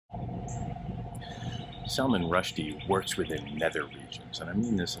Salman Rushdie works within nether regions, and I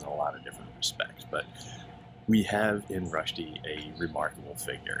mean this in a lot of different respects, but we have in Rushdie a remarkable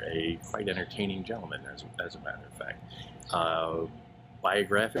figure, a quite entertaining gentleman, as a matter of fact.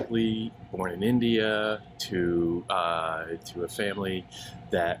 Biographically born in India to a family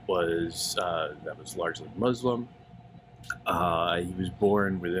that was largely Muslim. He was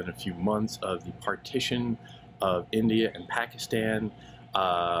born within a few months of the partition of India and Pakistan,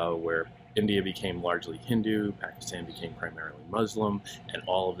 where India became largely Hindu, Pakistan became primarily Muslim, and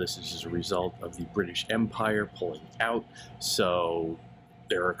all of this is as a result of the British Empire pulling out. So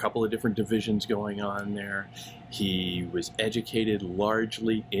there are a couple of different divisions going on there. He was educated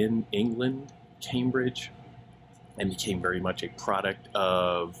largely in England, Cambridge, and became very much a product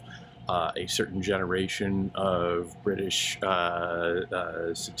of a certain generation of British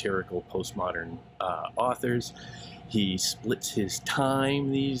satirical postmodern authors. He splits his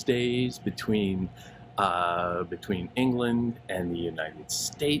time these days between England and the United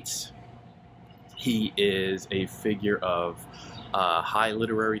States. He is a figure of high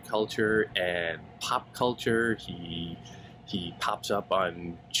literary culture and pop culture. He pops up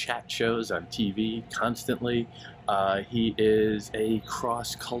on chat shows on TV constantly. He is a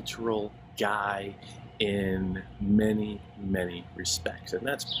cross-cultural guy in many, many respects. And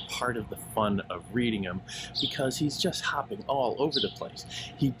that's part of the fun of reading him, because he's just hopping all over the place.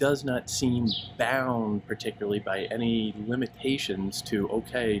 He does not seem bound particularly by any limitations to,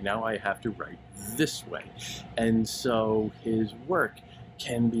 okay, now I have to write this way. And so his work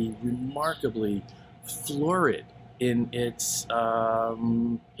can be remarkably florid in its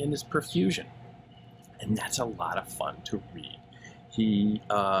profusion. And that's a lot of fun to read. He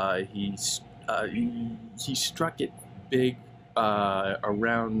struck it big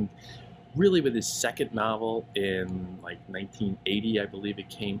around, really with his second novel in like 1980, I believe it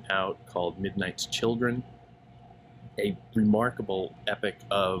came out, called Midnight's Children, a remarkable epic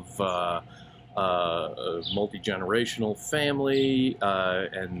of a multi-generational family,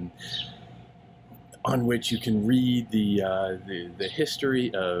 and on which you can read the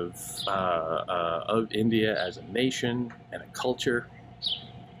history of India as a nation and a culture.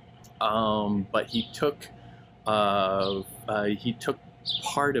 But he took part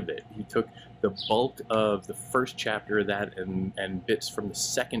of it. He took the bulk of the first chapter of that and bits from the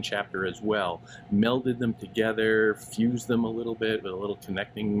second chapter as well, melded them together, fused them a little bit with a little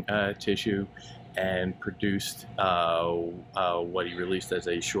connecting tissue, and produced what he released as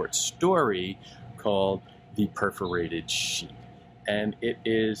a short story called The Perforated Sheet. And it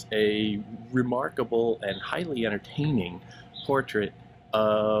is a remarkable and highly entertaining portrait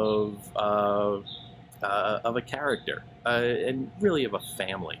of a character, and really of a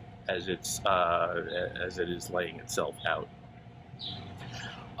family as it is laying itself out.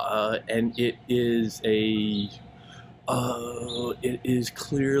 And it is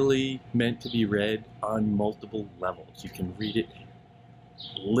clearly meant to be read on multiple levels. You can read it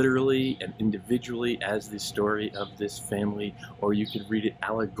literally and individually as the story of this family, or you could read it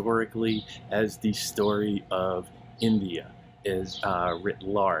allegorically as the story of India is writ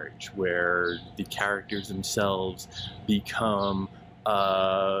large, where the characters themselves become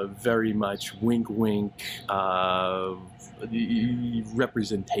very much wink-wink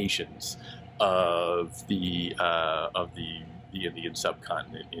representations of the Indian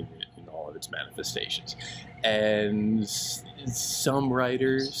subcontinent in all of its manifestations. And some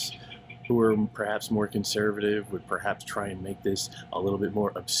writers who are perhaps more conservative would perhaps try and make this a little bit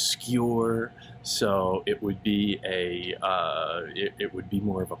more obscure, so it would be it would be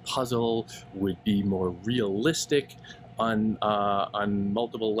more of a puzzle, would be more realistic on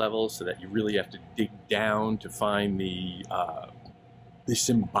multiple levels, so that you really have to dig down to find the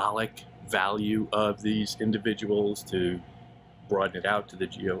symbolic value of these individuals, to broaden it out to the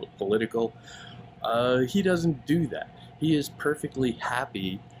geopolitical. He doesn't do that. He is perfectly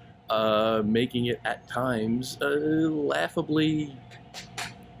happy making it at times laughably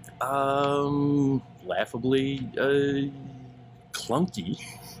clunky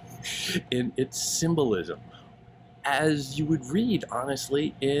in its symbolism, as you would read,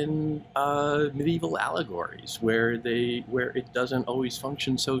 honestly, in medieval allegories, where it doesn't always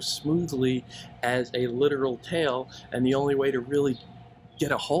function so smoothly as a literal tale, and the only way to really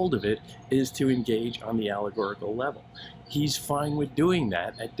get a hold of it is to engage on the allegorical level. He's fine with doing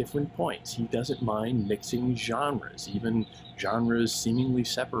that at different points. He doesn't mind mixing genres, even genres seemingly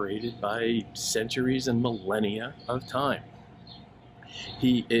separated by centuries and millennia of time.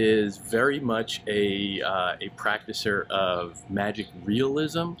 He is very much a practicer of magic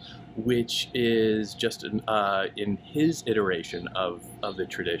realism, which is just in his iteration of the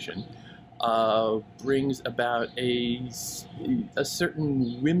tradition, brings about a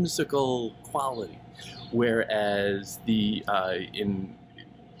certain whimsical quality, whereas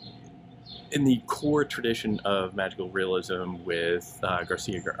in the core tradition of magical realism with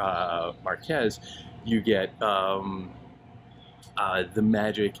Garcia Marquez, you get the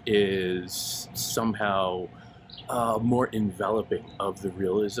magic is somehow more enveloping of the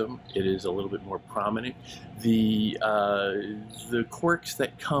realism. It is a little bit more prominent. The quirks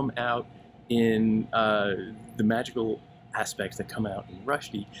that come out in the magical aspects that come out in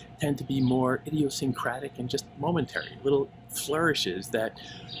Rushdie tend to be more idiosyncratic and just momentary, little flourishes that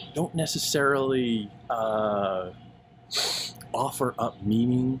don't necessarily offer up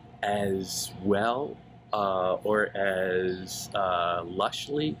meaning as well or as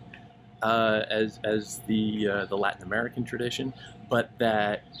lushly as the Latin American tradition, but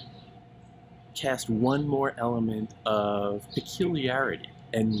that cast one more element of peculiarity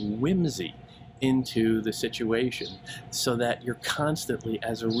and whimsy into the situation, so that you're constantly,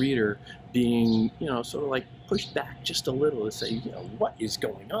 as a reader, being, sort of like pushed back just a little to say, what is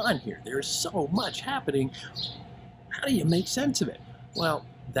going on here? There's so much happening. How do you make sense of it? Well,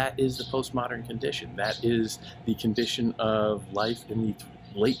 that is the postmodern condition. That is the condition of life in the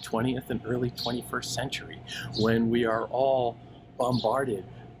late 20th and early 21st century, when we are all bombarded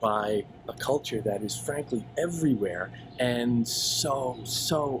by a culture that is frankly everywhere and so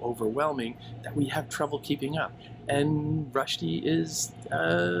overwhelming that we have trouble keeping up. And Rushdie is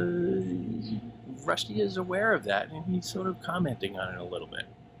aware of that, and he's sort of commenting on it a little bit.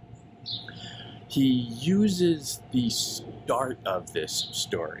 He uses the start of this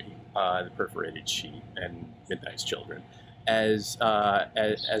story, the Perforated Sheet and Midnight's Children, as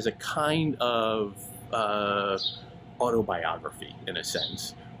a kind of autobiography, in a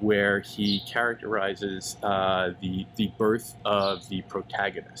sense, where he characterizes the birth of the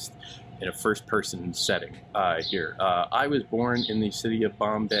protagonist in a first-person setting. Here, I was born in the city of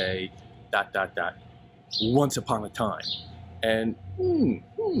Bombay, ... once upon a time. And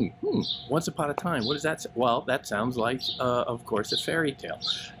once upon a time, what does that say? Well, that sounds like, of course, a fairy tale,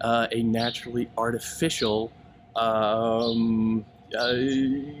 a naturally artificial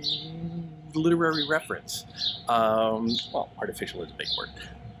literary reference. Well, artificial is a big word,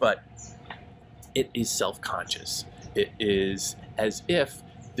 but it is self-conscious. It is as if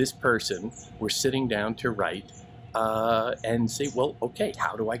this person were sitting down to write and say, well, okay,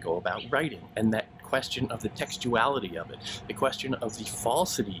 how do I go about writing? And that question of the textuality of it, the question of the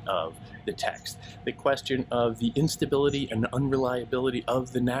falsity of the text, the question of the instability and unreliability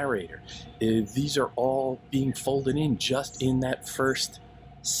of the narrator. These are all being folded in just in that first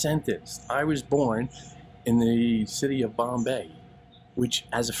sentence. I was born in the city of Bombay, which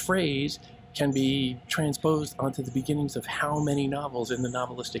as a phrase can be transposed onto the beginnings of how many novels in the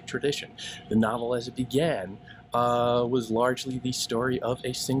novelistic tradition. The novel as it began was largely the story of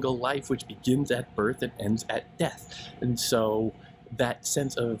a single life which begins at birth and ends at death. And so that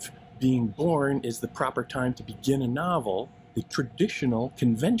sense of being born is the proper time to begin a novel. The traditional,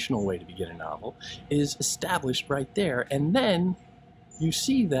 conventional way to begin a novel is established right there. And then you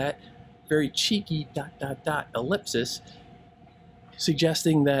see that very cheeky ... ellipsis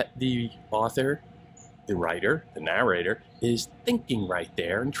suggesting that the author, the writer, the narrator, is thinking right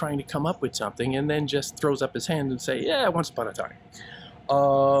there and trying to come up with something, and then just throws up his hand and say, yeah, once upon a time.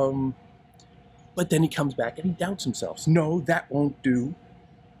 But then he comes back and he doubts himself. No, that won't do.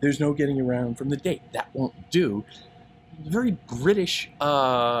 There's no getting around from the date. That won't do. Very British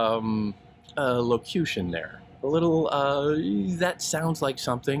locution there. A little, that sounds like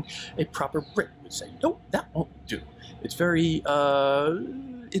something a proper Brit would say. No, that won't do. It's very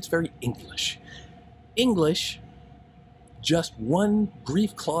English. English, just one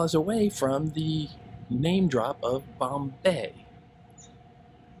brief clause away from the name drop of Bombay.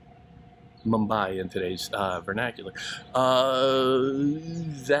 Mumbai in today's vernacular.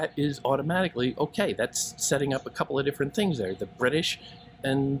 That is automatically, okay, that's setting up a couple of different things there. The British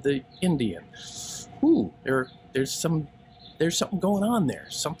and the Indian. Ooh, there's something going on there.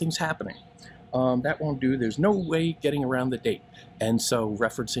 Something's happening. That won't do. There's no way getting around the date. And so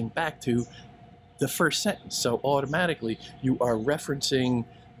referencing back to the first sentence. So automatically you are referencing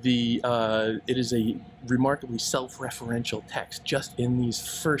the, it is a remarkably self-referential text just in these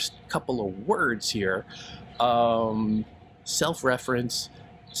first couple of words here. Self-reference,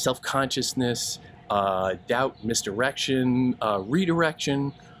 self-consciousness, doubt, misdirection,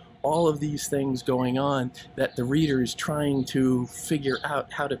 redirection, all of these things going on that the reader is trying to figure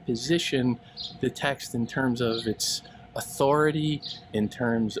out how to position the text in terms of its authority, in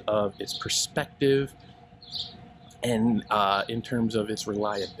terms of its perspective, and in terms of its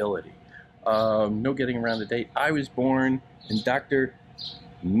reliability. No getting around the date. I was born in Dr.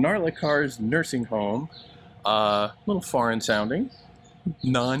 Narlikar's nursing home, a little foreign sounding,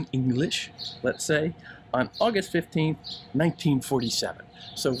 non-English, let's say, on August 15th, 1947.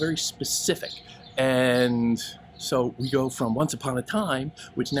 So very specific. And so we go from once upon a time,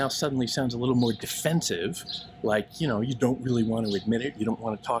 which now suddenly sounds a little more defensive, like, you know, you don't really want to admit it, you don't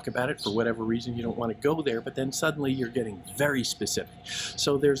want to talk about it for whatever reason, you don't want to go there, but then suddenly you're getting very specific.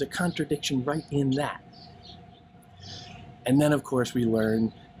 So there's a contradiction right in that. And then, of course, we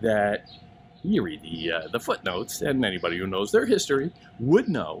learn that you read the footnotes, and anybody who knows their history would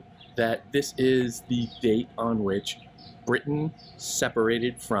know that this is the date on which Britain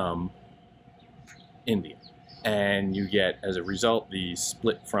separated from India. And you get, as a result, the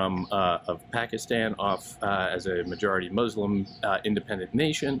split from of Pakistan off as a majority Muslim independent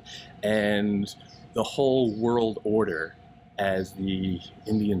nation, and the whole world order as the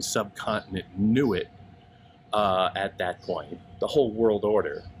Indian subcontinent knew it at that point, the whole world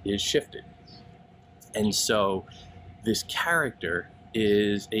order is shifted. And so this character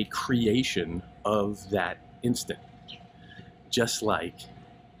is a creation of that instant, just like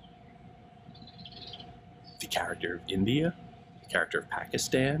the character of India, the character of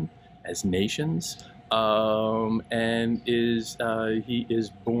Pakistan as nations, and he is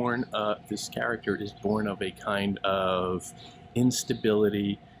born, this character is born of a kind of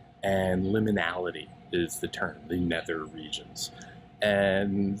instability and liminality is the term, the nether regions.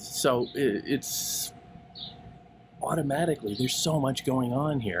 And so it's automatically, there's so much going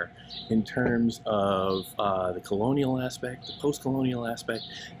on here in terms of the colonial aspect, the post-colonial aspect,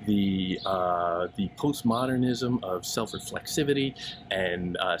 the post-modernism of self-reflexivity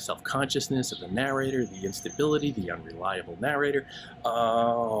and self-consciousness of the narrator, the instability, the unreliable narrator.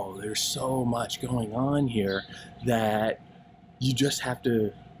 Oh, there's so much going on here that you just have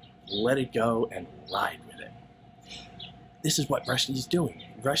to let it go and ride with it. This is what Rushdie is doing.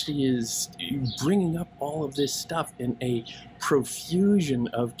 Rushdie is bringing up all of this stuff in a profusion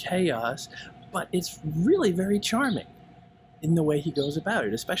of chaos, but it's really very charming in the way he goes about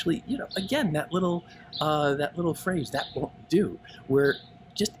it. Especially, you know, again, that little phrase, "that won't do," where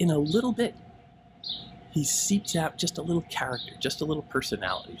just in a little bit he seeps out just a little character, just a little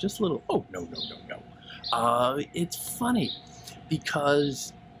personality, just a little, oh, no, no, no, no. It's funny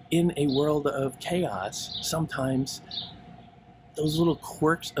because in a world of chaos, sometimes those little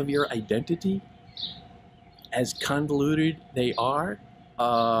quirks of your identity, as convoluted they are,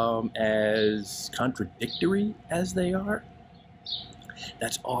 as contradictory as they are,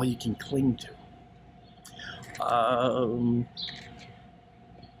 that's all you can cling to.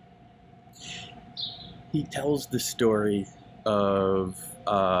 He tells the story of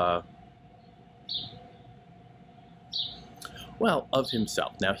well, of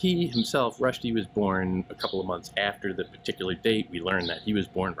himself. Now, he himself, Rushdie, was born a couple of months after the particular date. We learned that he was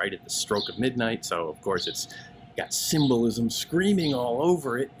born right at the stroke of midnight, so of course it's got symbolism screaming all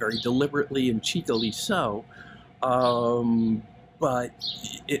over it, very deliberately and cheekily so. But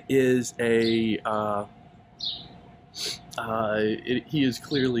it is a he is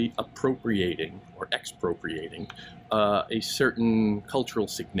clearly appropriating or expropriating a certain cultural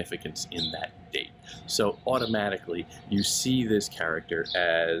significance in that date. So automatically you see this character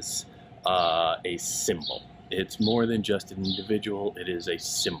as a symbol. It's more than just an individual, it is a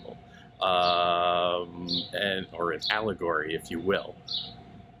symbol, or an allegory, if you will.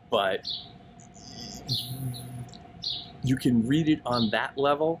 But you can read it on that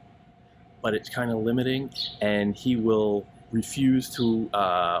level, but it's kind of limiting, and he will refuse to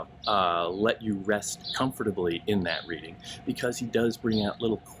let you rest comfortably in that reading, because he does bring out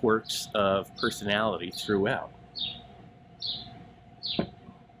little quirks of personality throughout.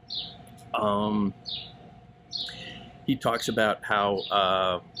 He talks about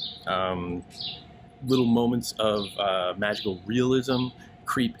how little moments of magical realism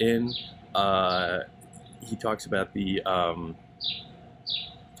creep in. He talks about the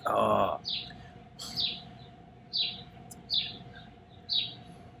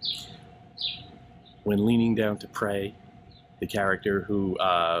when leaning down to pray, the character who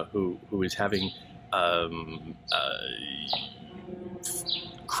is having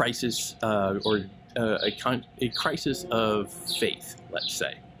crisis or a crisis of faith, let's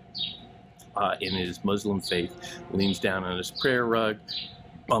say, in his Muslim faith, leans down on his prayer rug,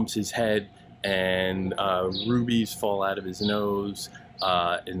 bumps his head, and rubies fall out of his nose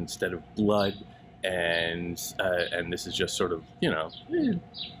instead of blood, and this is just sort of, you know,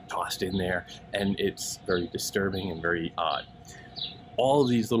 tossed in there, and it's very disturbing and very odd. All of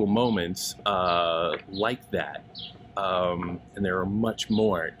these little moments like that, and there are much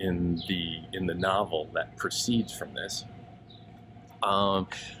more in the novel that proceeds from this,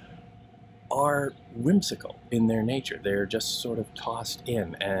 are whimsical in their nature. They're just sort of tossed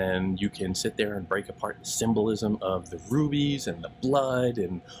in, and you can sit there and break apart the symbolism of the rubies and the blood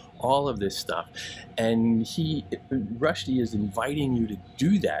and all of this stuff. And Rushdie is inviting you to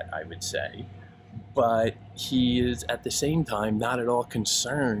do that, I would say, but he is at the same time not at all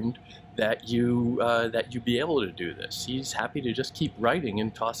concerned that you be able to do this. He's happy to just keep writing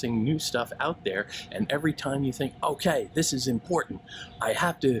and tossing new stuff out there, and every time you think, okay, this is important, I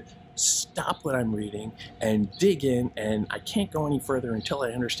have to stop what I'm reading and dig in, and I can't go any further until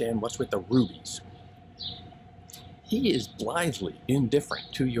I understand what's with the rubies. He is blithely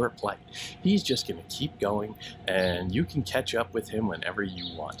indifferent to your plight. He's just going to keep going, and you can catch up with him whenever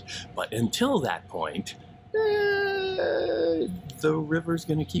you want. But until that point, the river's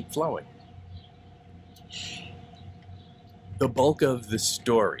going to keep flowing. The bulk of the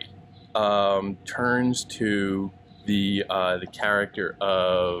story turns to the character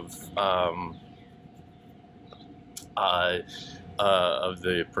of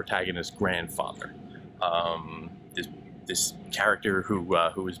the protagonist's grandfather. This character who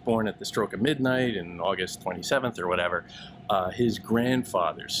was born at the stroke of midnight in August 27th or whatever, his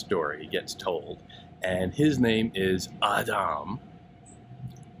grandfather's story gets told, and his name is Adam.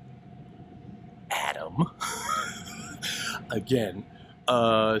 Again,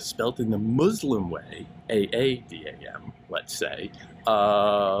 spelt in the Muslim way, A-A-D-A-M, let's say.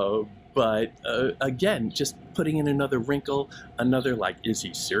 But again, just putting in another wrinkle, another, like, is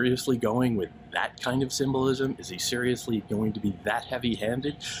he seriously going with that kind of symbolism? Is he seriously going to be that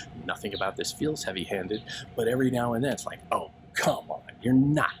heavy-handed? Nothing about this feels heavy-handed, but every now and then it's like, oh, come on, you're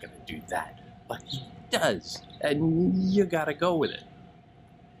not going to do that. But he does, and you gotta go with it.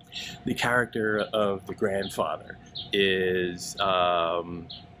 The character of the grandfather is,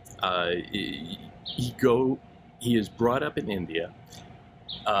 he is brought up in India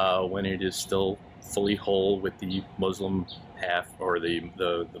when it is still fully whole with the Muslim half, or the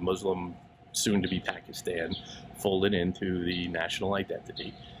Muslim soon-to-be Pakistan, folded into the national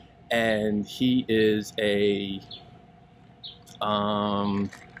identity. And he is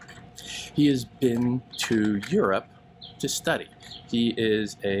he has been to Europe to study. He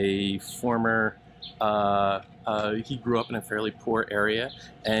is a former, he grew up in a fairly poor area,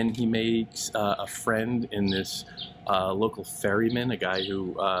 and he makes a friend in this local ferryman, a guy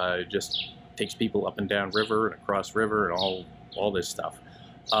who just takes people up and down river and across river and all this stuff.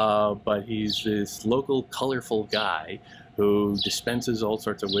 But he's this local colorful guy who dispenses all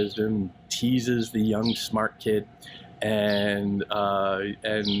sorts of wisdom, teases the young smart kid, and at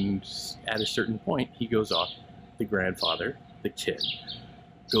a certain point he goes off, the grandfather, the kid,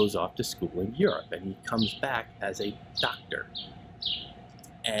 goes off to school in Europe, and he comes back as a doctor.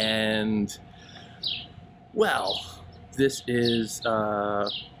 And, well, this is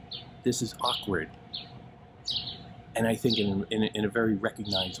awkward, and I think in a very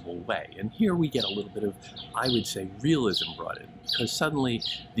recognizable way. And here we get a little bit of, I would say, realism brought in, because suddenly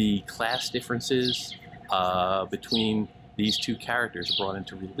the class differences between these two characters are brought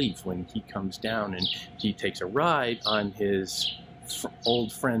into relief when he comes down and he takes a ride on his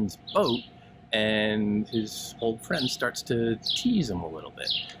old friend's boat, and his old friend starts to tease him a little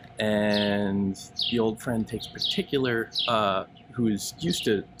bit. And the old friend takes particular, who is used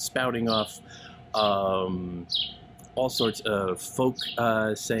to spouting off all sorts of folk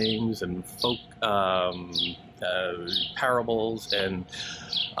sayings and folk parables and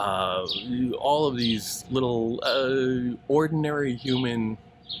all of these little ordinary human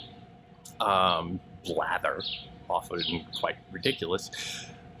blather, often quite ridiculous.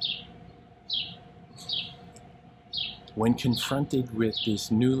 When confronted with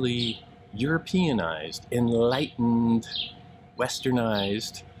this newly Europeanized, enlightened,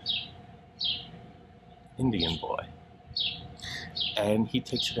 westernized Indian boy, and he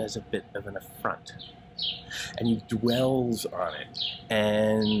takes it as a bit of an affront, and he dwells on it,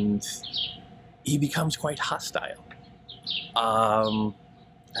 and he becomes quite hostile.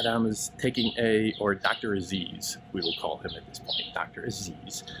 Adam is taking or Dr. Aziz, we will call him at this point, Dr.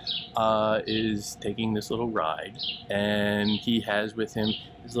 Aziz, is taking this little ride, and he has with him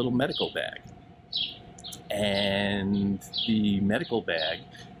his little medical bag. And the medical bag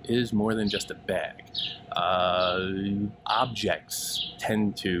is more than just a bag. objects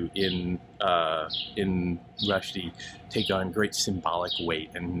tend to, in Rushdie, take on great symbolic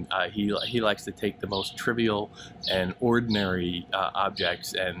weight, and he likes to take the most trivial and ordinary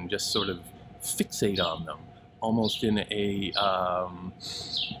objects and just sort of fixate on them, almost in a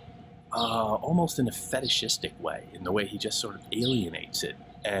fetishistic way, in the way he just sort of alienates it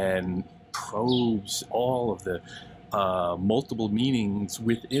and probes all of the multiple meanings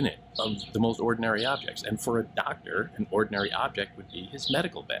within it of the most ordinary objects. And for a doctor, an ordinary object would be his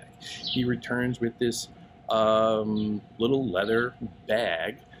medical bag. He returns with this little leather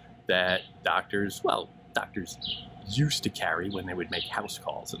bag that doctors used to carry when they would make house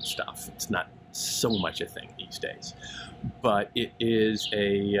calls and stuff. It's not so much a thing these days, but it is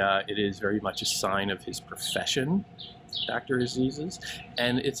very much a sign of his profession, Dr. Aziz's,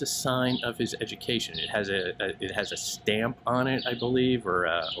 and it's a sign of his education. It has a stamp on it, I believe, or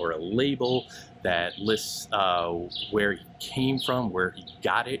a label that lists where he came from, where he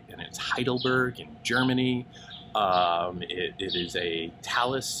got it, and it's Heidelberg in Germany. It is a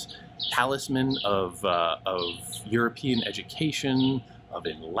talisman of European education, of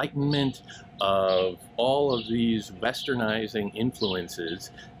Enlightenment, of all of these westernizing influences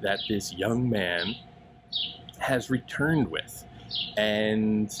that this young man has returned with,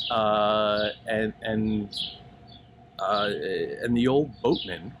 and the old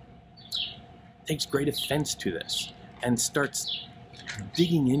boatman takes great offense to this and starts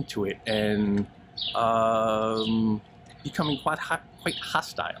digging into it and becoming quite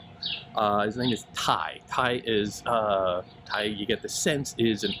hostile. His name is Tai. Tai is Tai. You get the sense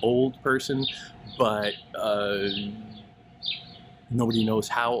is an old person, but nobody knows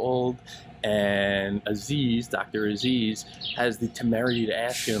how old. And Aziz, Dr. Aziz, has the temerity to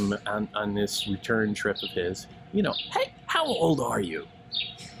ask him on this return trip of his, you know, hey, how old are you?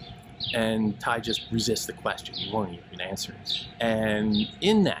 And Tai just resists the question. He won't even answer it. And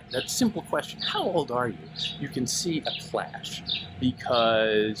in that simple question, how old are you? You can see a clash,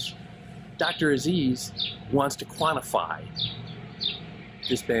 because Dr. Aziz wants to quantify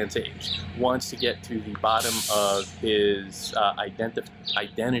this man's age, wants to get to the bottom of his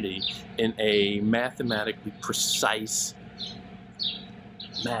identity in a mathematically precise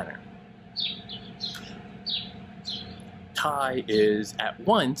manner. Tai is at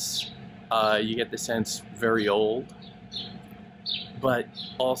once, you get the sense, very old, but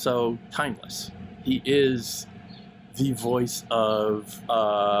also timeless. He is the voice of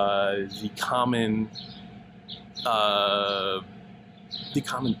the common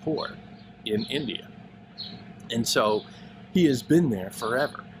poor in India. And so he has been there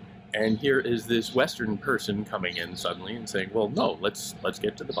forever. And here is this Western person coming in suddenly and saying, well, no, let's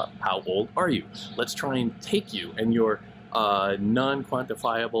get to the bottom. How old are you? Let's try and take you and your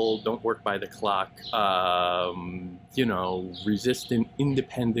non-quantifiable, don't work by the clock, you know, resistant,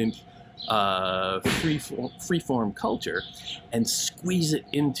 independent, free-form culture, and squeeze it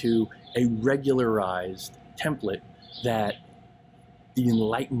into a regularized template that the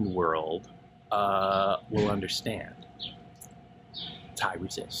enlightened world will understand. Tai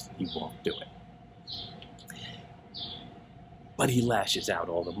resists. He won't do it. But he lashes out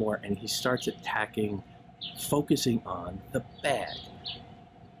all the more, and he starts attacking, focusing on the bag,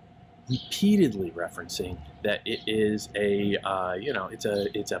 repeatedly referencing that it is a, you know,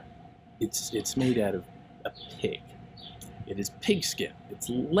 it's made out of a pig. It is pigskin. It's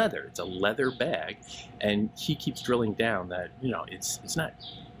leather. It's a leather bag, and he keeps drilling down that, you know, it's not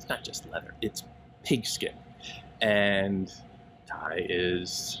just leather. It's pigskin, and Tai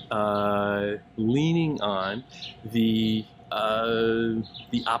is leaning on the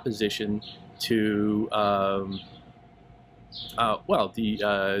opposition to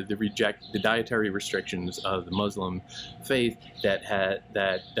the dietary restrictions of the Muslim faith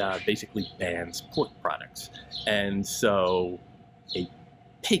that basically bans pork products, and so a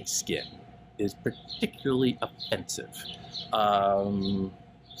pigskin is particularly offensive.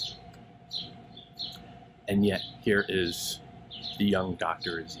 And yet here is the young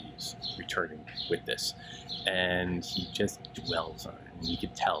Dr. Aziz returning with this, and he just dwells on it, and you can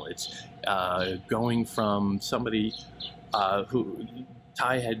tell it's going from somebody who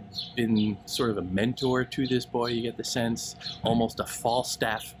Tai had been sort of a mentor to this boy. You get the sense, almost a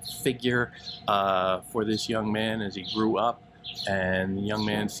Falstaff figure for this young man as he grew up, and the young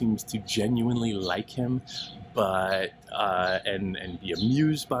man seems to genuinely like him, but and be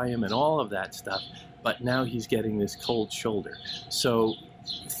amused by him and all of that stuff. But now he's getting this cold shoulder. So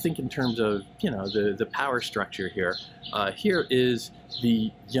think in terms of, you know, the power structure here. Here is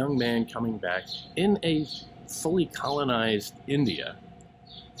the young man coming back in a fully colonized India,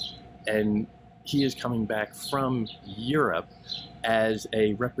 and he is coming back from Europe as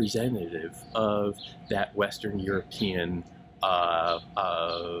a representative of that Western European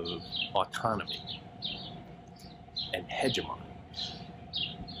autonomy and hegemony.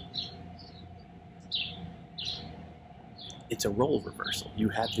 It's a role reversal. You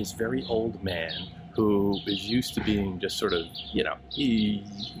have this very old man who is used to being just sort of, you know,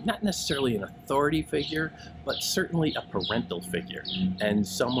 not necessarily an authority figure, but certainly a parental figure, and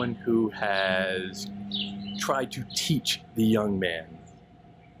someone who has tried to teach the young man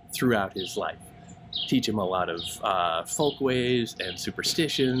throughout his life. Teach him a lot of folkways and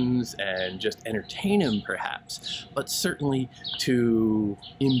superstitions and just entertain him perhaps, but certainly to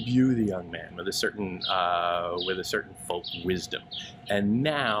imbue the young man with a certain folk wisdom. And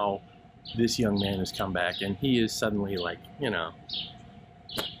now this young man has come back and he is suddenly, like, you know,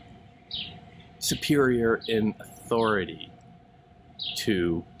 superior in authority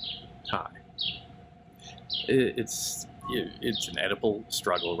to Ty. It's an Oedipal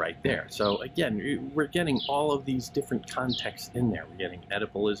struggle right there. So again, we're getting all of these different contexts in there. We're getting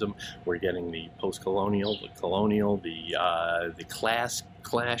Oedipalism, we're getting the post-colonial, the colonial, the class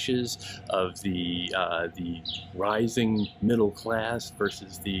clashes of the rising middle class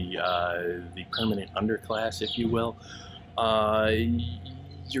versus the permanent underclass, if you will.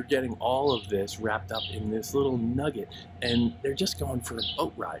 You're getting all of this wrapped up in this little nugget, and they're just going for a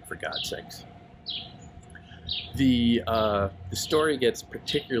boat ride, for God's sakes. The story gets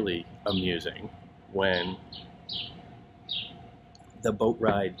particularly amusing when the boat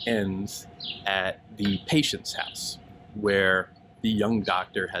ride ends at the patient's house, where the young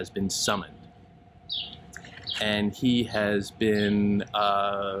doctor has been summoned, and he has been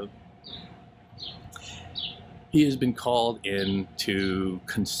called in to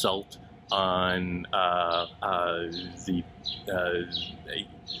consult on a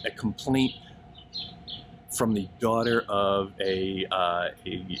complaint from the daughter of a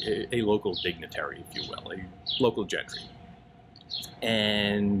local dignitary, if you will, a local gentry.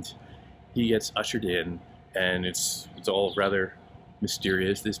 And he gets ushered in, and it's all rather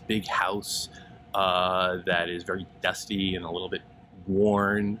mysterious. This big house that is very dusty and a little bit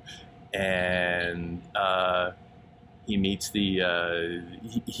worn, and he meets the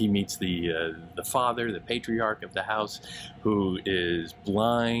father, the patriarch of the house, who is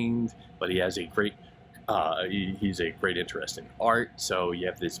blind, but he has a great he's a great interest in art. So you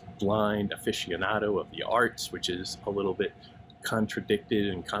have this blind aficionado of the arts, which is a little bit contradicted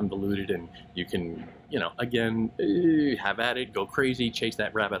and convoluted, and you can, you know, again, have at it, go crazy, chase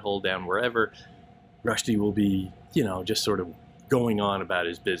that rabbit hole down wherever. Rushdie will be, you know, just sort of going on about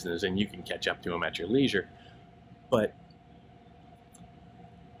his business, and you can catch up to him at your leisure. But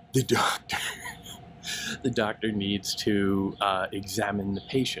the doctor needs to examine the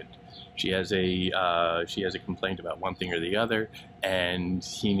patient. She has a complaint about one thing or the other, and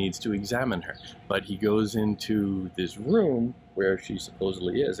he needs to examine her. But he goes into this room where she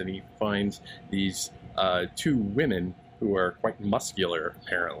supposedly is, and he finds these two women who are quite muscular,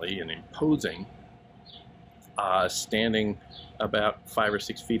 apparently, and imposing, standing about 5 or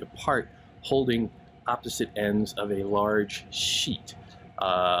 6 feet apart, holding opposite ends of a large sheet.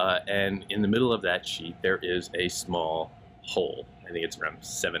 And in the middle of that sheet, there is a small hole. I think it's around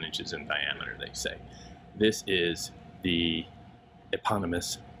 7 inches in diameter, they say. This is the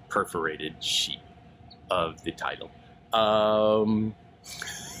eponymous perforated sheet of the title. And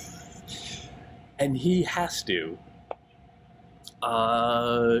he has to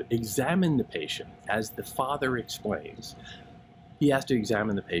examine the patient, as the father explains. He has to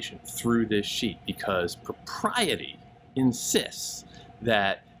examine the patient through this sheet because propriety insists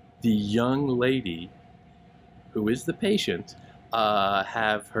that the young lady who is the patient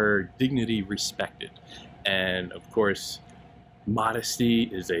have her dignity respected. And of course, modesty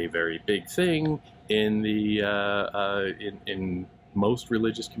is a very big thing in the in most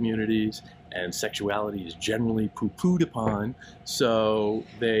religious communities, and sexuality is generally poo-pooed upon. So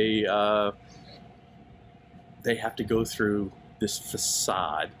they have to go through this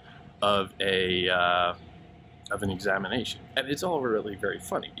facade of an examination, and it's all really very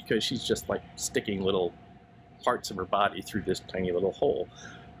funny because she's just like sticking little parts of her body through this tiny little hole,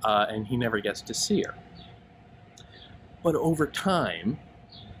 and he never gets to see her. But over time,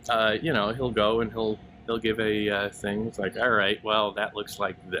 you know, he'll go and he'll give a thing. It's like, all right, well, that looks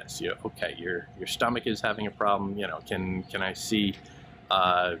like this. Okay, your stomach is having a problem. You know, can I see?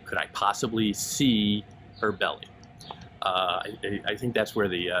 Could I possibly see her belly? I think that's where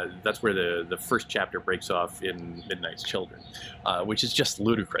the first chapter breaks off in Midnight's Children, which is just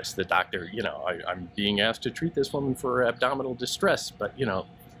ludicrous. The doctor, you know, I'm being asked to treat this woman for abdominal distress, but you know,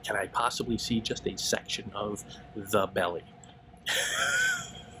 can I possibly see just a section of the belly?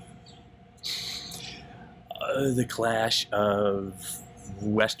 The clash of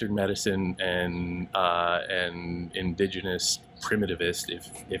Western medicine and indigenous primitivist,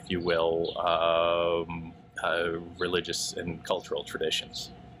 if you will, religious and cultural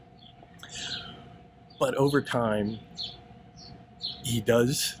traditions. But over time, he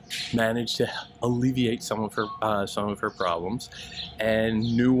does manage to alleviate some of her problems, and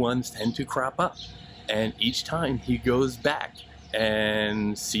new ones tend to crop up. And each time he goes back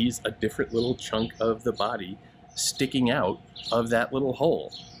and sees a different little chunk of the body sticking out of that little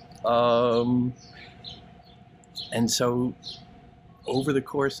hole. And so over the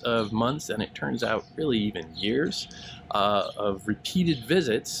course of months, and it turns out really even years, of repeated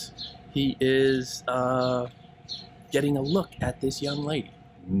visits, he is getting a look at this young lady.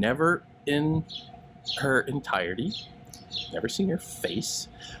 Never in her entirety, never seen her face.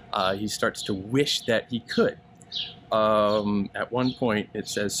 He starts to wish that he could. At one point it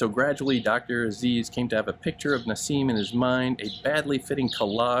says, so gradually Dr. Aziz came to have a picture of Nasim in his mind, a badly fitting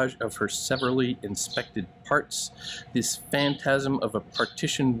collage of her severally inspected parts. This phantasm of a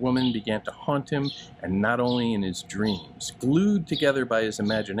partitioned woman began to haunt him, and not only in his dreams. Glued together by his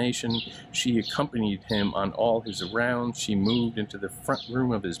imagination, she accompanied him on all his rounds. She moved into the front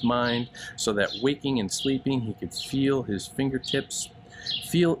room of his mind, so that waking and sleeping he could feel in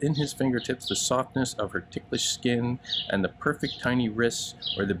his fingertips the softness of her ticklish skin and the perfect tiny wrists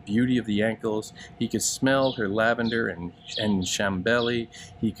or the beauty of the ankles. He could smell her lavender and shambeli.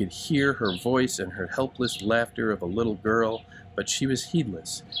 He could hear her voice and her helpless laughter of a little girl, but she was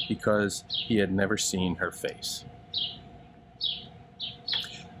heedless because he had never seen her face.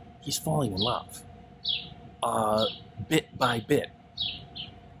 He's falling in love, bit by bit.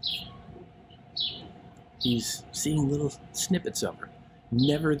 He's seeing little snippets of her.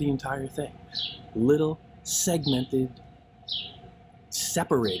 Never the entire thing. Little segmented,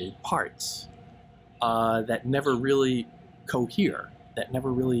 separated parts that never really cohere, that never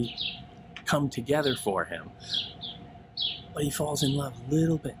really come together for him. But he falls in love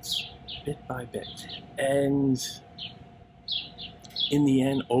little bits, bit by bit. And in the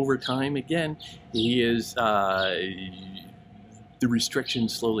end, over time, again, he is... the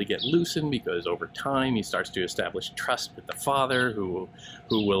restrictions slowly get loosened because over time he starts to establish trust with the father, who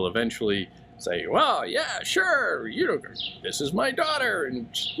will eventually say, well, yeah, sure, this is my daughter, and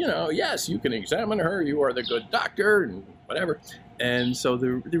yes, you can examine her, you are the good doctor, and whatever. And so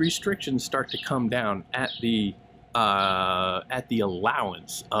the restrictions start to come down at the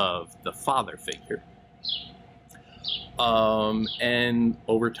allowance of the father figure. And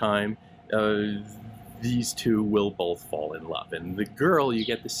over time, these two will both fall in love. And the girl, you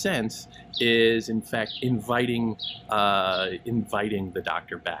get the sense, is in fact inviting the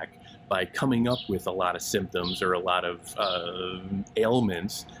doctor back by coming up with a lot of symptoms or a lot of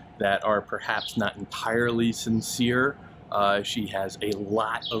ailments that are perhaps not entirely sincere. She has a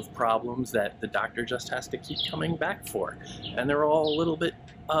lot of problems that the doctor just has to keep coming back for. And they're all a little bit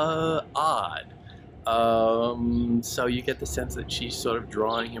odd. So you get the sense that she's sort of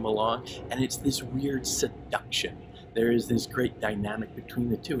drawing him along, and it's this weird seduction. There is this great dynamic between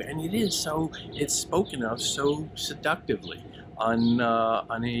the two, and it's spoken of so seductively on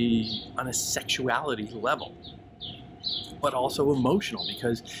a sexuality level, but also emotional,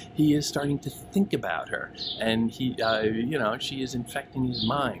 because he is starting to think about her, and she is infecting his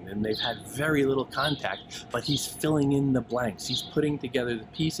mind, and they've had very little contact, but he's filling in the blanks. He's putting together the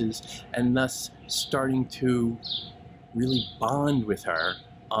pieces, and thus starting to really bond with her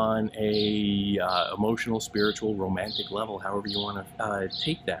on a emotional, spiritual, romantic level, however you want to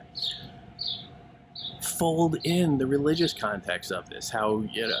take that. Fold in the religious context of this, how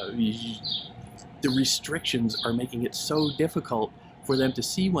the restrictions are making it so difficult for them to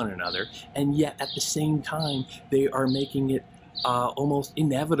see one another, and yet at the same time they are making it almost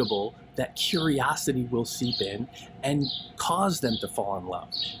inevitable that curiosity will seep in and cause them to fall in love.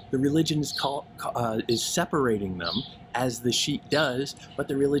 The religion is separating them, as the sheet does, but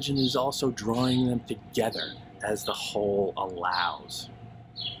the religion is also drawing them together as the whole allows.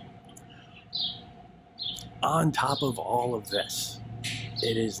 On top of all of this,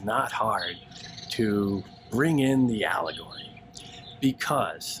 it is not hard to bring in the allegory,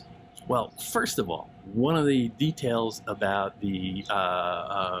 because, well, first of all, one of the details about the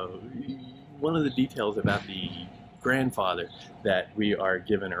grandfather that we are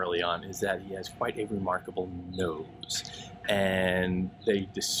given early on is that he has quite a remarkable nose, and they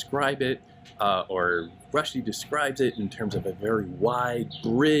describe it, or Rushdie describes it in terms of a very wide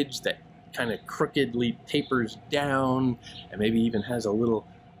bridge that kind of crookedly tapers down, and maybe even has a little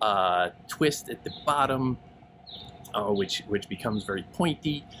twist at the bottom, which becomes very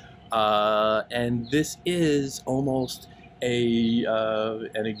pointy, and this is almost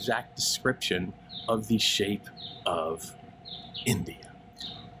an exact description of the shape of India.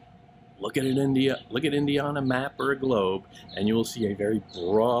 Look at India on a map or a globe, and you will see a very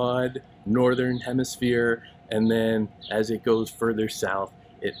broad northern hemisphere, and then as it goes further south,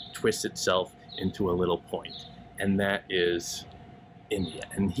 it twists itself into a little point, and that is India.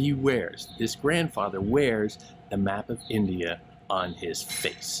 And this grandfather wears the map of India on his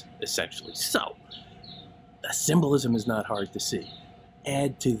face, essentially. So, the symbolism is not hard to see.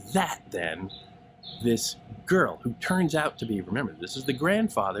 Add to that, then, this girl who turns out to be, remember, this is the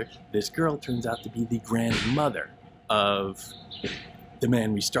grandfather, this girl turns out to be the grandmother of the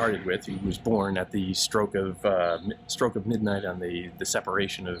man we started with, who was born at the stroke of midnight on the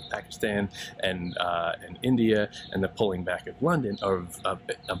separation of Pakistan and India, and the pulling back of London, of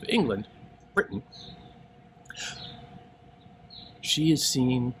England, Britain. She is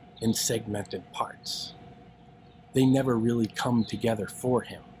seen in segmented parts. They never really come together for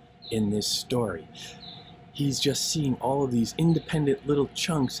him in this story. He's just seeing all of these independent little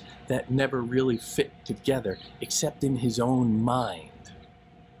chunks that never really fit together, except in his own mind.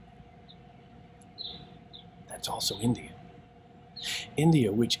 That's also India.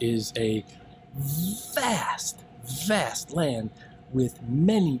 India, which is a vast, vast land with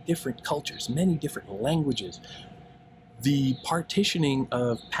many different cultures, many different languages. The partitioning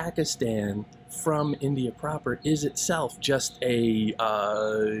of Pakistan from India proper is itself just a,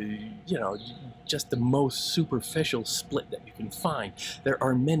 just the most superficial split that you can find. There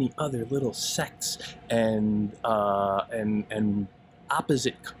are many other little sects and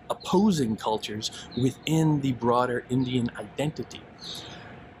opposing cultures within the broader Indian identity.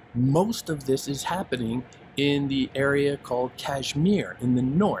 Most of this is happening in the area called Kashmir in the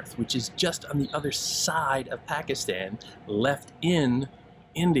north, which is just on the other side of Pakistan, left in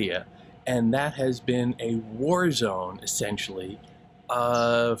India, and that has been a war zone, essentially,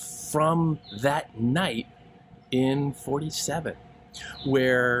 from that night in '47,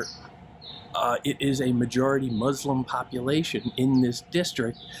 where it is a majority Muslim population in this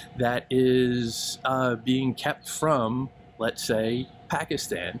district that is being kept from, let's say,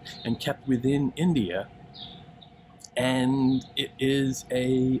 Pakistan and kept within India. And it is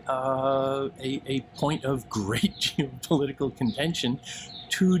a point of great geopolitical contention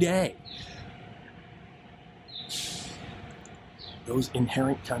today. Those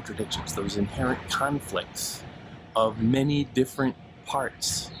inherent contradictions, those inherent conflicts of many different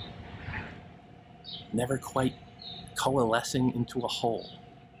parts never quite coalescing into a whole.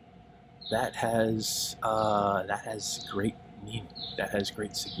 That has great meaning. That has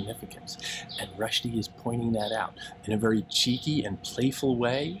great significance. And Rushdie is pointing that out in a very cheeky and playful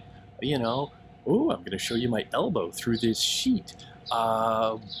way. You know, oh, I'm going to show you my elbow through this sheet.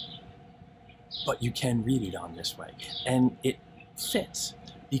 But you can read it on this way. And it fits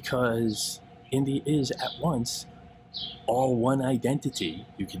because India is at once all one identity,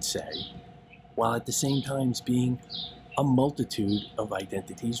 you could say, while at the same time being a multitude of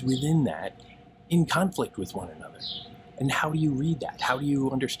identities within that in conflict with one another. And how do you read that? How do you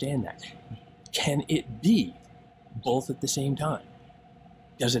understand that? Can it be both at the same time?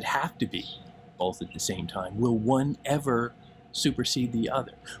 Does it have to be both at the same time? Will one ever supersede the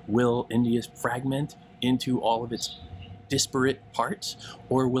other? Will India fragment into all of its disparate parts,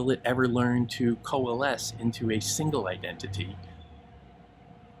 or will it ever learn to coalesce into a single identity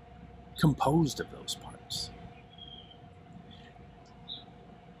composed of those parts?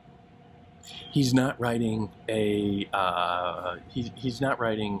 He's not writing a he's not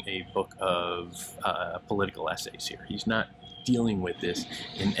writing a book of political essays here. He's not dealing with this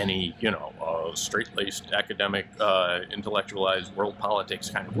in any, you know, straight-laced academic, intellectualized world politics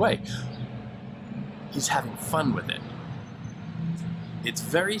kind of way. He's having fun with it. It's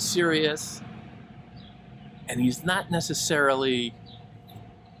very serious, and he's not necessarily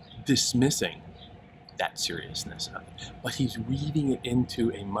dismissing that seriousness of it, but he's reading it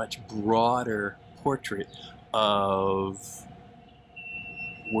into a much broader portrait of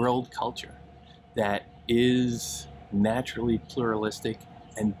world culture that is naturally pluralistic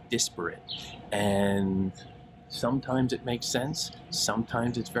and disparate. And sometimes it makes sense,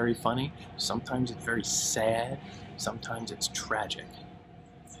 sometimes it's very funny, sometimes it's very sad, sometimes it's tragic.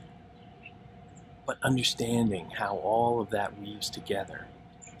 But understanding how all of that weaves together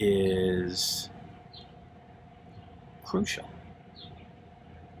is crucial.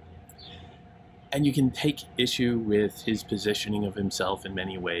 And you can take issue with his positioning of himself in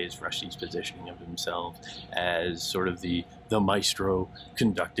many ways, Rushdie's positioning of himself as sort of the maestro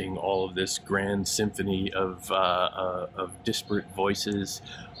conducting all of this grand symphony of disparate voices,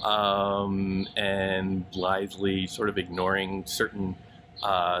 and blithely sort of ignoring certain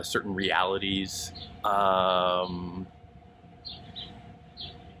realities.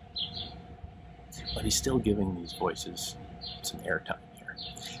 But he's still giving these voices some airtime here.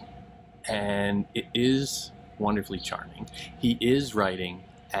 And it is wonderfully charming. He is writing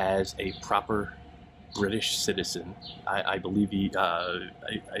as a proper British citizen. I believe he,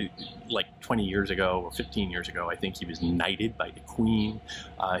 like 20 years ago or 15 years ago, I think he was knighted by the Queen.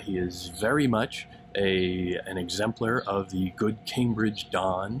 He is very much an exemplar of the good Cambridge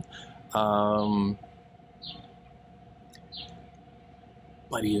Don.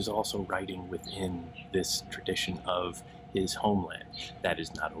 But he is also writing within this tradition of his homeland. That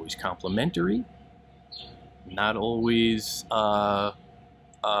is not always complimentary, not always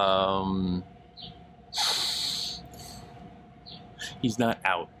he's not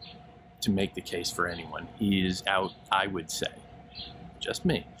out to make the case for anyone. He is out, I would say, just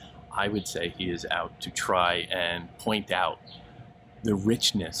me, I would say he is out to try and point out the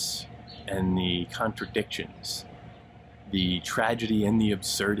richness and the contradictions, the tragedy and the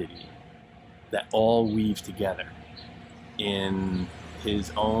absurdity that all weave together in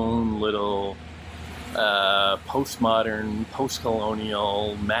his own little postmodern,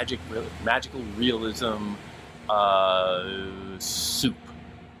 post-colonial, magical realism soup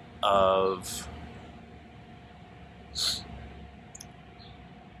of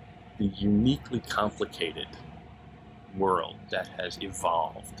the uniquely complicated world that has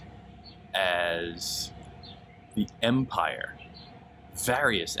evolved as the empire,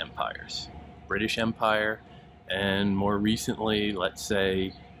 various empires, British Empire, and more recently, let's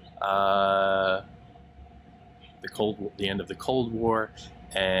say, the end of the Cold War,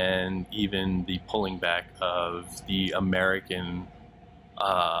 and even the pulling back of the American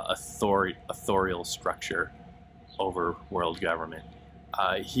authorial structure over world government.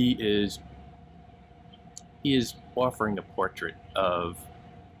 He is offering a portrait of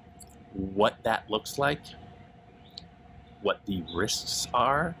what that looks like, what the risks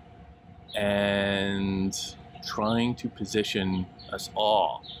are, and trying to position us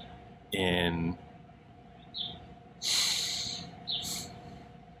all in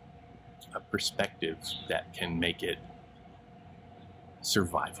a perspective that can make it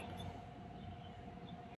survivable.